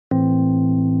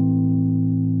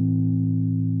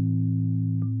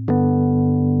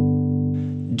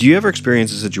Do you ever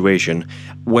experience a situation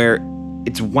where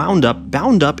it's bound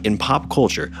up in pop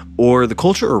culture or the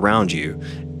culture around you,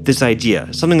 this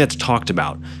idea, something that's talked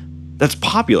about, that's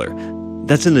popular,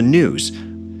 that's in the news,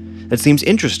 that seems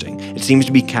interesting, it seems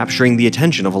to be capturing the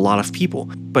attention of a lot of people,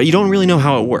 but you don't really know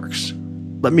how it works?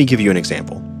 Let me give you an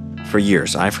example. For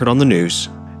years, I've heard on the news,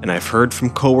 and I've heard from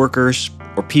coworkers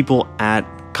or people at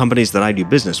companies that I do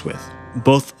business with,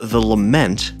 both the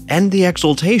lament and the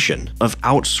exultation of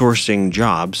outsourcing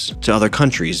jobs to other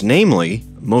countries, namely,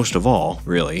 most of all,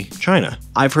 really, China.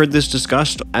 I've heard this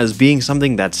discussed as being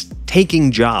something that's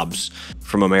taking jobs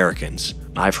from Americans.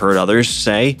 I've heard others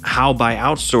say how by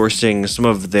outsourcing some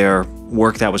of their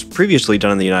work that was previously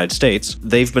done in the United States,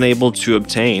 they've been able to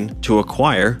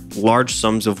acquire large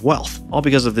sums of wealth, all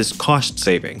because of this cost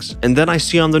savings. And then I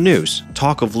see on the news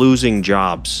talk of losing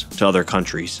jobs to other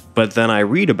countries. But then I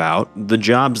read about the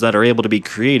jobs that are able to be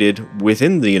created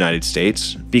within the United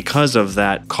States because of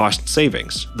that cost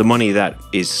savings. The money that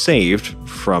is saved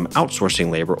from outsourcing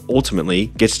labor ultimately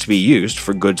gets to be used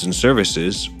for goods and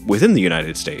services within the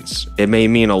United States. It may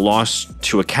mean a loss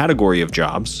to a category of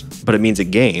jobs, but it means a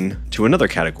gain to another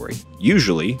category,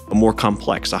 usually a more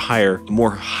complex, a more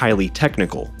highly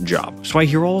technical job. So I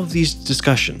hear all of these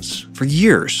discussions for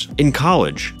years. In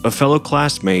college, a fellow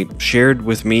classmate shared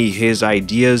with me his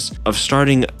ideas of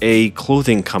starting a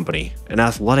clothing company, an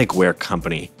athletic wear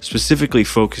company, specifically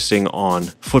focusing on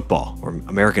football or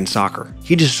American soccer.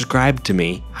 He described to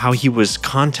me how he was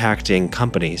contacting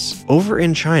companies over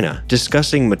in China,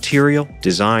 discussing material,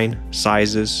 design,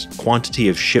 sizes, quantity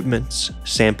of shipments,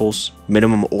 samples,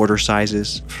 minimum order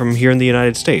sizes from here in the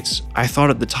United States. I thought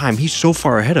at the time, he's so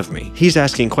far ahead of me. He's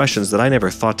asking questions that I never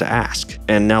thought to ask.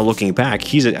 And now looking back,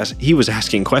 he was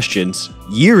asking questions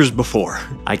years before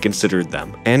I considered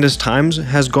them. And as time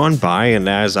has gone by and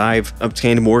as I've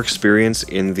obtained more experience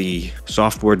in the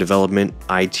software development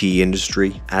IT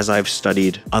industry, as I've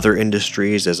studied other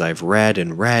industries, as I've read,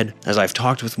 as I've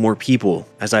talked with more people,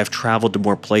 as I've traveled to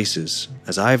more places,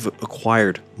 as I've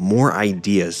acquired more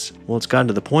ideas, well, it's gotten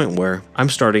to the point where I'm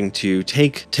starting to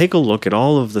take a look at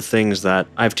all of the things that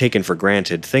I've taken for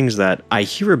granted, things that I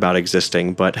hear about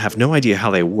existing but have no idea how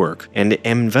they work, and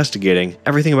am investigating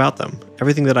everything about them,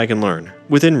 everything that I can learn,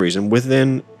 within reason,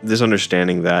 within this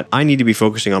understanding that I need to be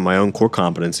focusing on my own core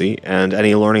competency, and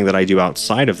any learning that I do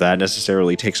outside of that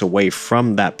necessarily takes away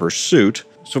from that pursuit.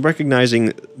 So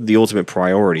recognizing the ultimate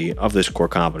priority of this core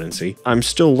competency, I'm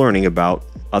still learning about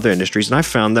other industries, and I've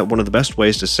found that one of the best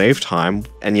ways to save time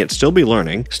and yet still be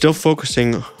learning, still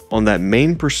focusing on that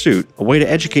main pursuit, a way to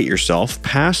educate yourself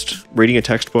past reading a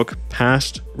textbook,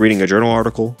 past reading a journal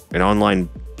article, an online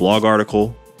blog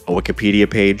article, a Wikipedia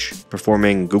page,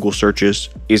 performing Google searches,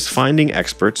 is finding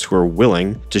experts who are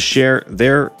willing to share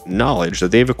their knowledge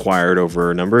that they've acquired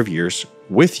over a number of years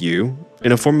with you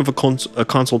in a form of a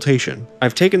consultation.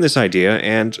 I've taken this idea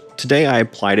and today I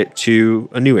applied it to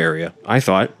a new area. I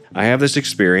thought, I have this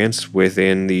experience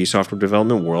within the software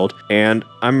development world, and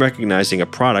I'm recognizing a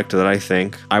product that I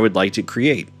think I would like to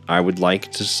create. I would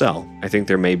like to sell. I think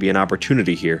there may be an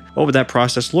opportunity here. What would that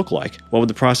process look like? What would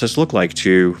the process look like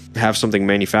to have something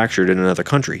manufactured in another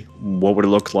country? What would it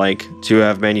look like to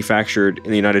have manufactured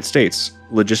in the United States?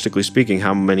 Logistically speaking,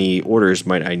 how many orders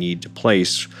might I need to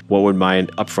place? What would my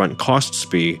upfront costs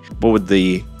be? What would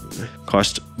the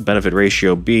cost-benefit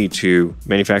ratio be to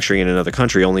manufacturing in another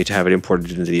country only to have it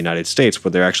imported into the United States?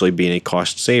 Would there actually be any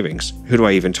cost savings? Who do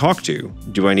I even talk to?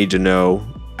 Do I need to know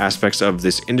aspects of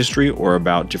this industry or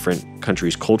about different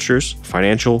countries' cultures,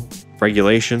 financial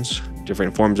regulations,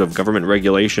 different forms of government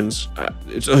regulations?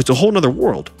 It's a whole nother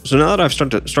world. So now that I've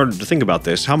started to think about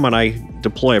this, how might I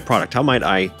deploy a product? How might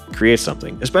I create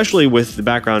something? Especially with the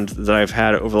background that I've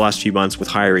had over the last few months with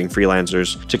hiring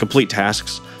freelancers to complete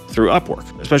tasks through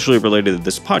Upwork, especially related to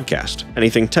this podcast.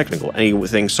 Anything technical,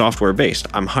 anything software based.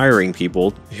 I'm hiring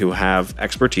people who have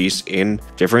expertise in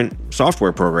different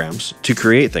software programs to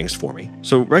create things for me.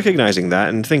 So recognizing that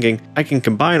and thinking I can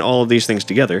combine all of these things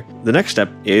together, the next step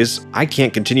is I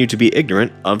can't continue to be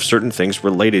ignorant of certain things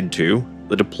related to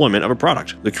the deployment of a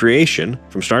product, the creation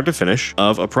from start to finish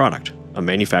of a product, a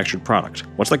manufactured product.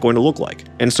 What's that going to look like?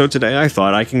 And so today I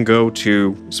thought I can go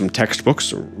to some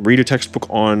textbooks, read a textbook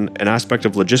on an aspect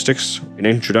of logistics, an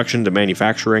introduction to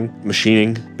manufacturing,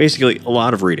 machining, basically a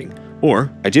lot of reading.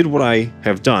 Or I did what I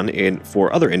have done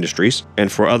for other industries and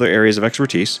for other areas of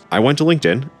expertise. I went to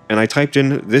LinkedIn and I typed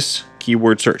in this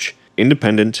keyword search,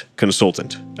 independent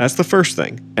consultant. That's the first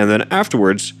thing. And then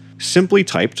afterwards, simply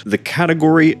typed the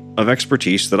category of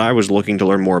expertise that I was looking to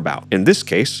learn more about. In this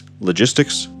case,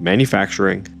 logistics,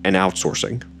 manufacturing, and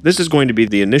outsourcing. This is going to be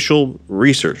the initial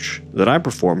research that I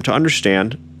perform to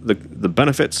understand the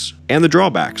benefits and the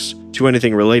drawbacks to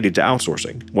anything related to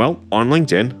outsourcing? Well, on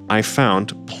LinkedIn, I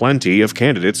found plenty of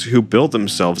candidates who build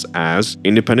themselves as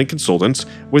independent consultants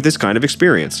with this kind of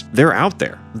experience. They're out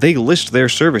there. They list their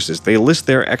services. They list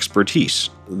their expertise.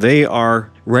 They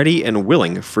are ready and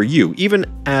willing for you, even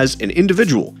as an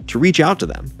individual, to reach out to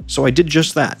them. So I did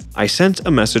just that. I sent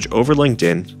a message over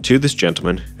LinkedIn to this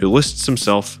gentleman who lists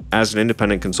himself as an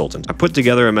independent consultant. I put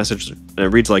together a message and it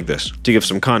reads like this. To give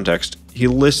some context, he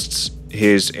lists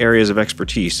his areas of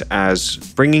expertise as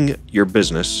bringing your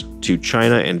business to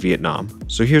China and Vietnam.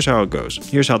 So here's how it goes.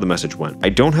 Here's how the message went. I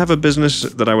don't have a business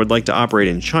that I would like to operate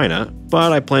in China,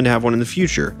 but I plan to have one in the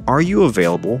future. Are you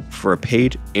available for a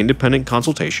paid independent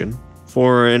consultation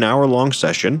for an hour-long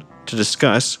session to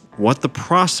discuss what the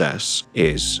process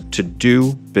is to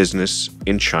do business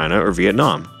in China or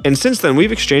Vietnam? And since then,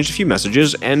 we've exchanged a few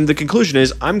messages, and the conclusion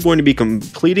is I'm going to be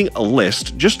completing a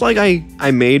list, just like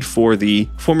I made for the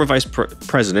former vice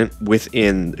president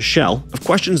within Shell, of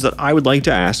questions that I would like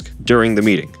to ask during the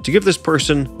meeting, to give this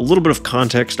person a little bit of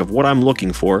context of what I'm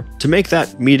looking for to make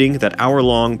that meeting, that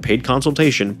hour-long paid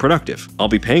consultation, productive. I'll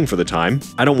be paying for the time.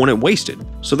 I don't want it wasted.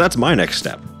 So that's my next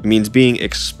step. It means being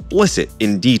explicit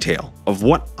in detail of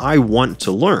what I want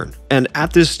to learn. And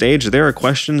at this stage, there are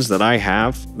questions that I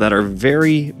have that are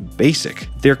very basic.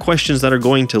 They're questions that are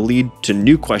going to lead to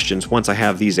new questions once I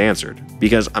have these answered,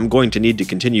 because I'm going to need to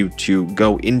continue to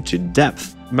go into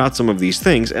depth about some of these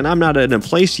things, and I'm not in a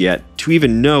place yet to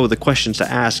even know the questions to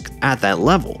ask at that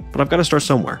level, but I've got to start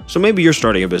somewhere. So maybe you're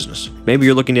starting a business. Maybe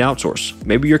you're looking to outsource.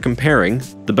 Maybe you're comparing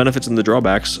the benefits and the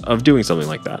drawbacks of doing something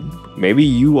like that. Maybe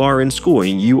you are in school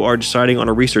and you are deciding on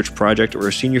a research project or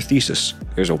a senior thesis.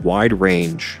 There's a wide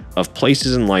range of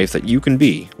places in life that you can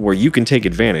be where you can take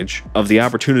advantage of the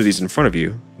opportunities in front of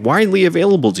you, widely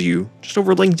available to you just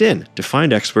over LinkedIn, to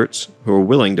find experts who are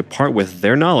willing to part with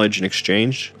their knowledge in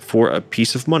exchange for a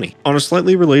piece of money. On a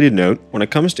slightly related note, when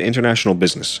it comes to international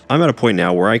business, I'm at a point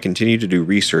now where I continue to do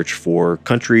research for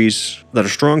countries that are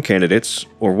strong candidates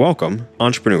or welcome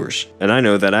entrepreneurs. And I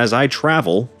know that as I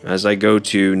travel, as I go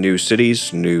to new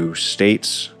cities, new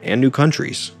states, and new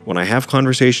countries, when I have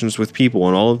conversations with people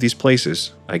in all of these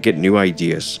places, I get new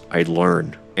ideas, I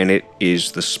learn. And it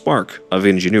is the spark of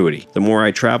ingenuity. The more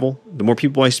I travel, the more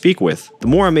people I speak with, the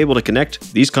more I'm able to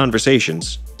connect these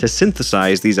conversations to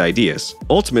synthesize these ideas,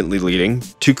 ultimately leading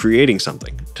to creating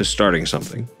something, to starting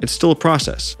something. It's still a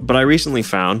process, but I recently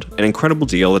found an incredible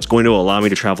deal that's going to allow me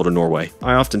to travel to Norway.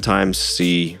 I oftentimes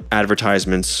see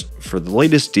advertisements for the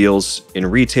latest deals in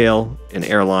retail, in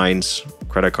airlines,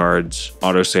 credit cards,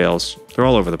 auto sales. They're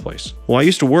all over the place. Well, I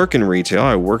used to work in retail.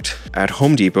 I worked at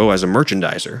Home Depot as a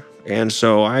merchandiser. And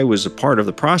so I was a part of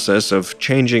the process of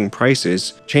changing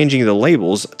prices, changing the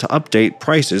labels to update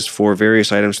prices for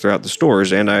various items throughout the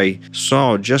stores, and I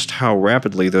saw just how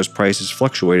rapidly those prices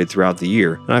fluctuated throughout the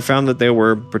year. And I found that there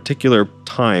were particular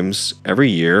times every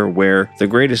year where the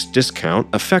greatest discount,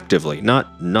 effectively,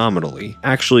 not nominally,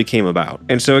 actually came about.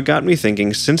 And so it got me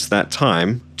thinking since that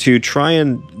time to try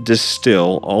and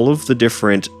distill all of the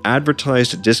different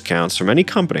advertised discounts from any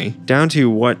company down to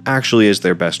what actually is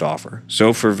their best offer.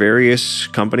 So for various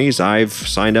companies, I've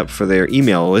signed up for their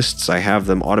email lists. I have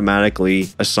them automatically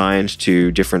assigned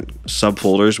to different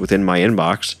subfolders within my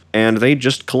inbox, and they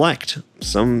just collect.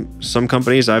 Some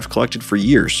companies I've collected for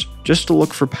years just to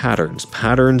look for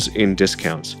patterns in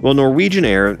discounts. Well, Norwegian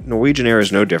Air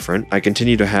is no different. I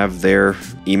continue to have their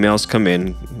emails come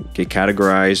in, get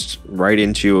categorized right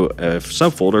into a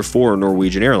subfolder for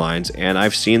Norwegian Airlines, and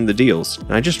I've seen the deals.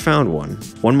 And I just found one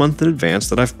month in advance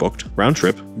that I've booked, round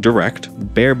trip, direct,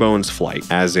 bare bones flight,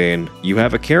 as in you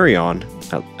have a carry-on,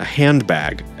 a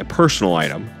handbag, a personal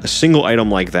item, a single item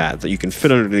like that you can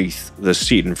fit underneath the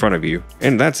seat in front of you,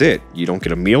 and that's it. You don't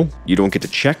get a meal, you don't get to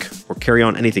check or carry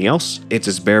on anything else. It's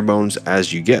as bare bones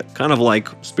as you get, kind of like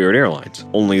Spirit Airlines,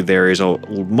 only there is a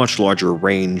much larger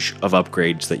range of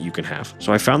upgrades that you can have.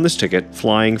 So I found this ticket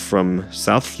flying from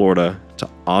South Florida to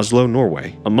Oslo,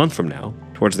 Norway, a month from now,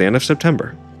 towards the end of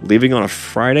September, leaving on a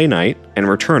Friday night and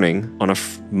returning on a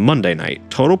Monday night.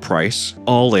 Total price,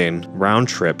 all in, round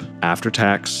trip, after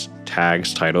tax,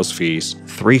 tags, titles, fees,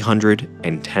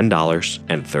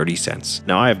 $310.30.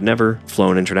 Now, I have never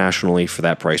flown internationally for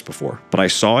that price before, but I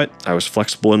saw it. I was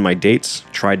flexible in my dates,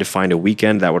 tried to find a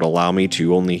weekend that would allow me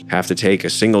to only have to take a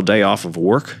single day off of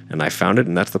work, and I found it,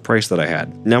 and that's the price that I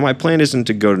had. Now, my plan isn't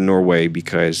to go to Norway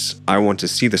because I want to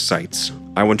see the sights.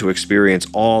 I want to experience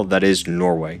all that is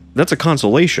Norway. That's a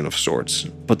consolation of sorts,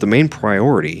 but the main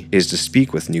priority is to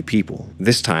speak with new people.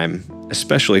 This time,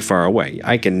 especially far away.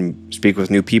 I can speak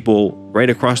with new people right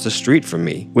across the street from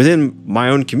me. Within my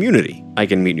own community, I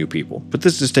can meet new people. But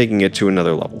this is taking it to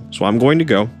another level. So I'm going to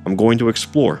go, I'm going to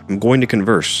explore, I'm going to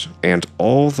converse, and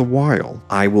all the while,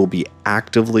 I will be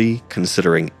actively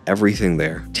considering everything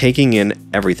there, taking in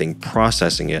everything,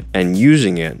 processing it, and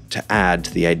using it to add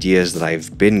to the ideas that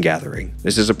I've been gathering.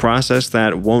 This is a process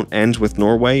that won't end with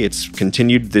Norway. It's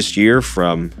continued this year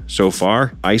from, so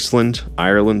far, Iceland,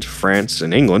 Ireland, France,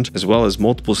 and England, as well as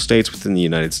multiple states within the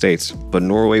United States. But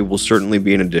Norway will certainly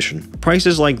be an addition.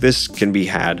 Prices like this can be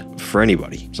had for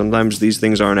anybody. Sometimes these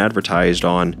things aren't advertised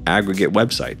on aggregate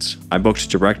websites. I booked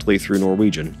directly through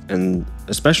Norwegian, and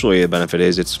especially the benefit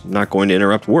is it's not going to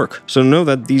interrupt work. So know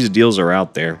that these deals are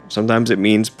out there. Sometimes it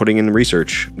means putting in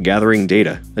research, gathering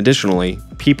data. Additionally,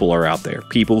 people are out there,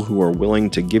 people who are willing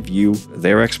to give you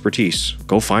their expertise.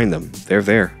 Go find them. They're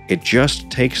there. It just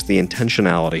takes the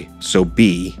intentionality. So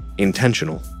be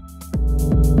intentional.